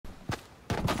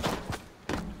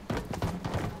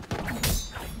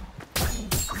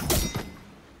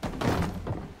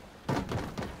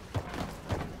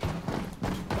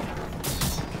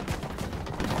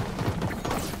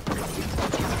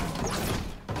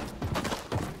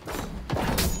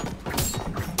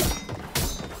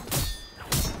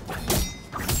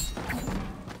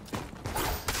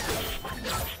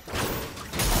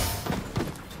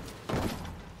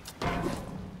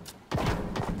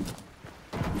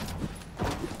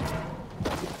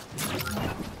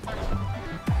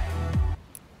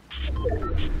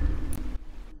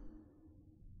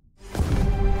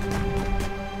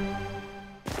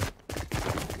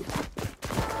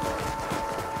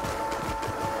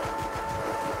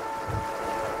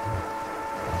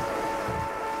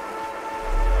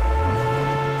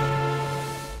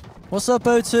What's up,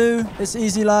 O2? It's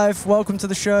Easy Life. Welcome to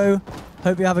the show.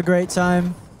 Hope you have a great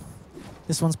time.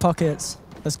 This one's Pockets.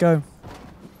 Let's go.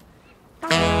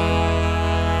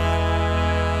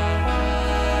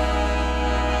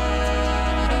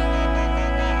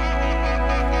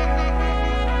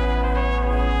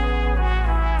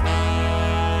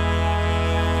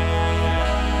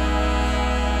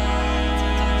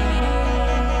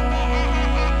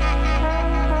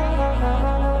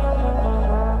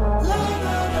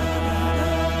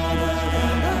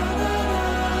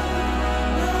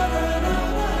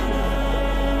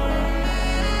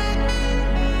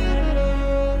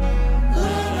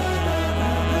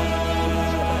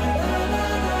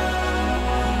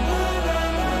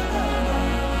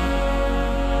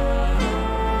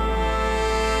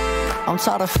 I'm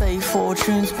tired of fake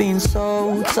fortunes being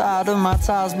sold. Tired of my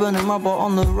tires burning rubber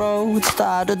on the road.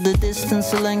 Tired of the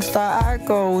distance, the lengths that I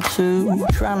go to.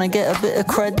 Trying to get a bit of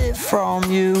credit from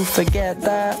you. Forget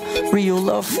that, real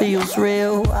love feels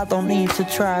real. I don't need to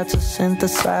try to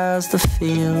synthesize the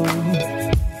feel.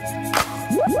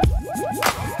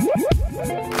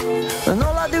 And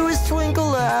all I do is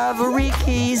twinkle at ivory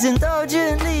keys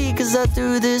indulgently, cause I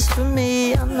do this for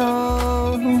me, I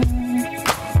know.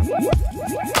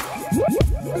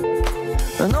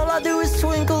 And all I do is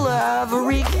twinkle at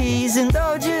ivory keys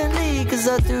indulgently, cause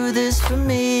I do this for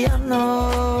me, I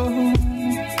know.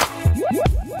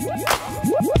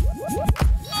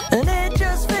 And it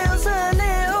just feels a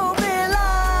little bit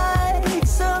like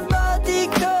somebody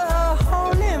cut a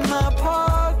hole in my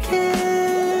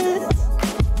pocket.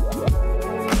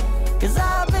 Cause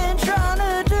I've been trying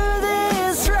to do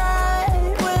this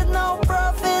right, with no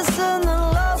profits and the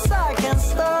loss, I can't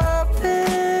stop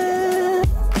it.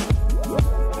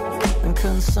 And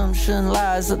consumption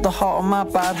lies at the heart of my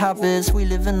bad habits. We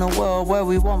live in a world where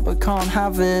we want but can't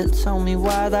have it. Tell me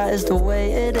why that is the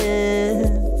way it is.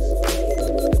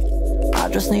 I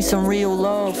just need some real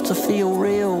love to feel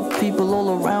real. People all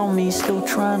around me still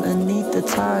trying to need the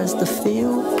ties to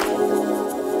feel.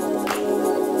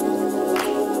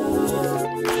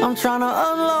 I'm trying to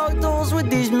unlock doors with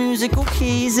these musical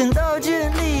keys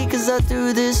indulgently, cause I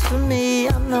do this for me,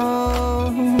 I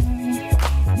know.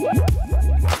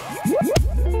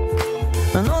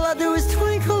 And all I do is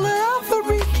twinkle at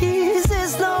ivory keys.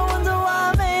 It's no wonder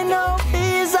why I made no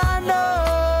peace, I know.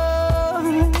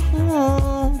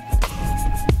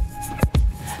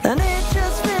 And it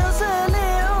just feels a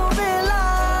little bit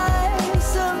like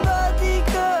somebody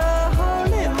cut a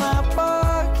hole in my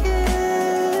pocket.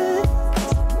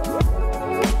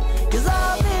 Cause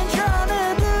I've been trying to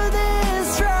do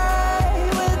this right,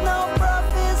 with no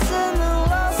profits and the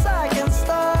loss, I can't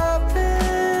stop it.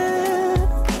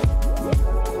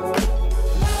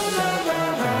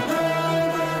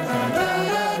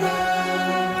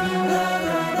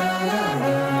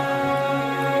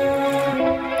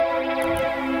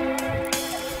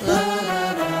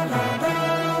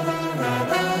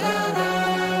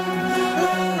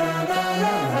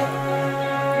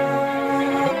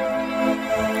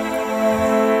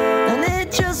 And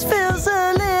it just feels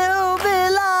a little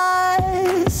bit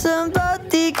like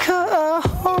somebody cut a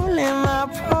hole in my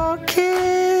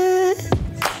pocket.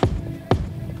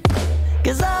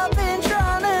 Cause I've been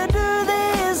trying to do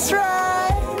this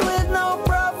right, with no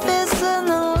profits and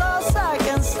the loss, I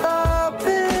can't stop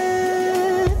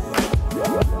it.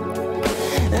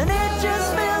 And it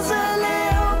just feels a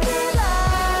little bit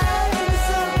like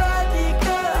somebody cut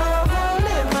a hole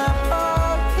in my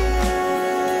pocket.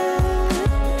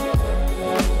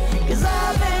 Cause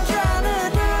I've been trying to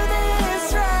do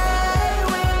this right,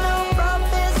 with no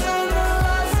profits and the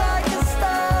loss, I can't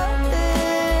stop it.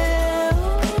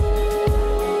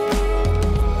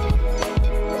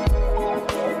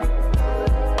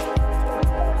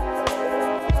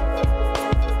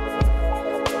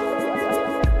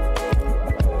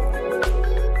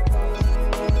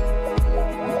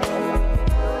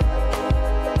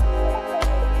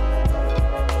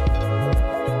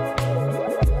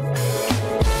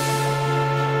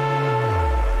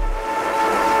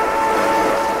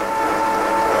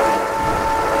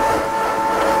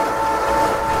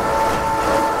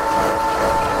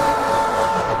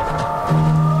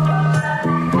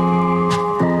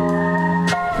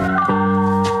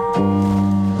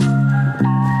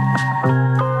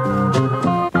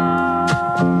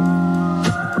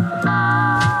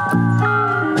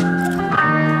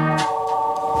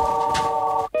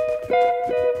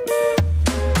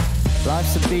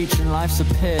 Life's a beach and life's a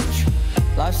pitch.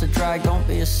 Life's a drag, don't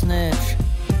be a snitch.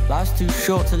 Life's too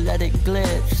short to let it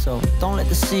glitch, so don't let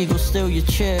the seagulls steal your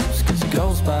chips. Cause it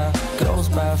goes by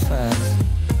fast.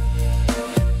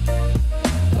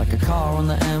 Like like a car on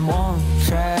the M1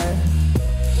 track.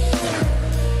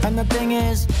 And the thing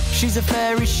is, she's a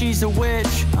fairy, she's a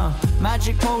witch,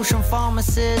 magic potion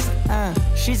pharmacist,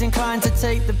 she's inclined to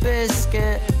take the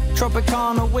biscuit,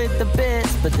 Tropicana with the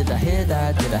bits. But did I hear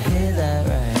that, did I hear that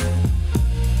right?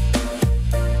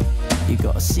 You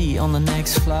got a seat on the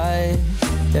next flight,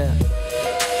 yeah.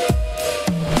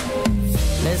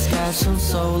 Let's catch some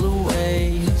solar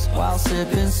waves while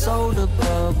sipping soda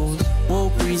bubbles. We'll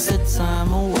breeze the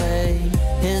time away.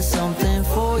 Here's something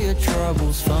for your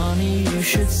troubles. Funny you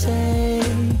should say.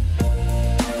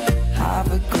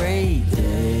 Have a great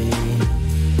day.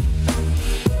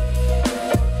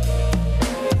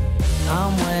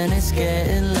 And when it's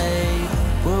getting late,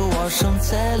 we'll watch some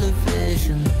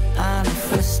television. And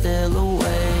if we're still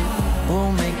awake,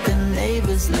 we'll make the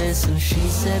neighbors listen. She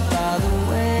said, by the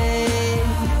way,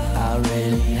 I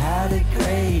really had a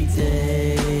great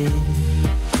day.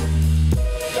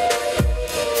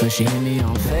 So she hit me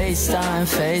on FaceTime,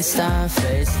 FaceTime,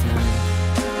 FaceTime.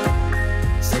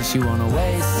 Said she wanna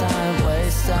waste time,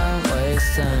 waste time,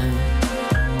 waste time.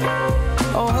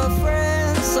 Oh, her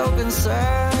friends so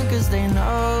concerned, cause they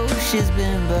know she's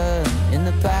been burned in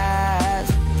the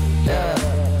past, yeah.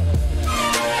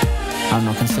 I'm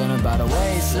not concerned about a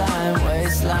waistline,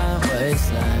 waistline,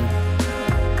 waistline.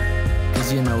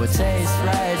 Cause you know it tastes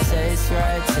right, tastes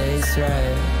right, tastes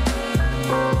right.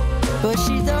 But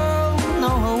she don't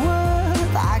know her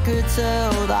worth. I could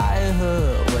tell that it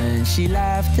hurt when she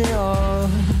laughed it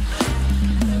off.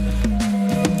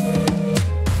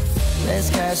 Let's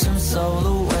catch some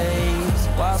solar waves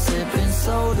while sipping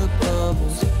soda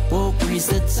bubbles. We'll breeze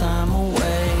the time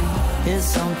away. Here's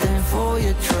something for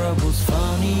your troubles.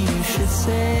 Funny you should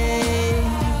say.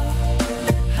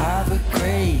 Have a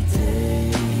great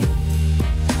day.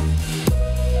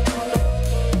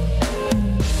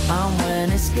 And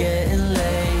when it's getting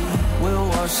late, we'll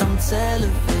watch some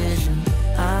television.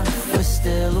 And if we're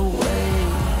still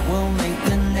awake, we'll make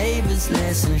the neighbors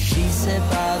listen. She said,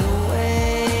 by the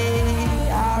way,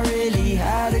 I really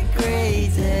had a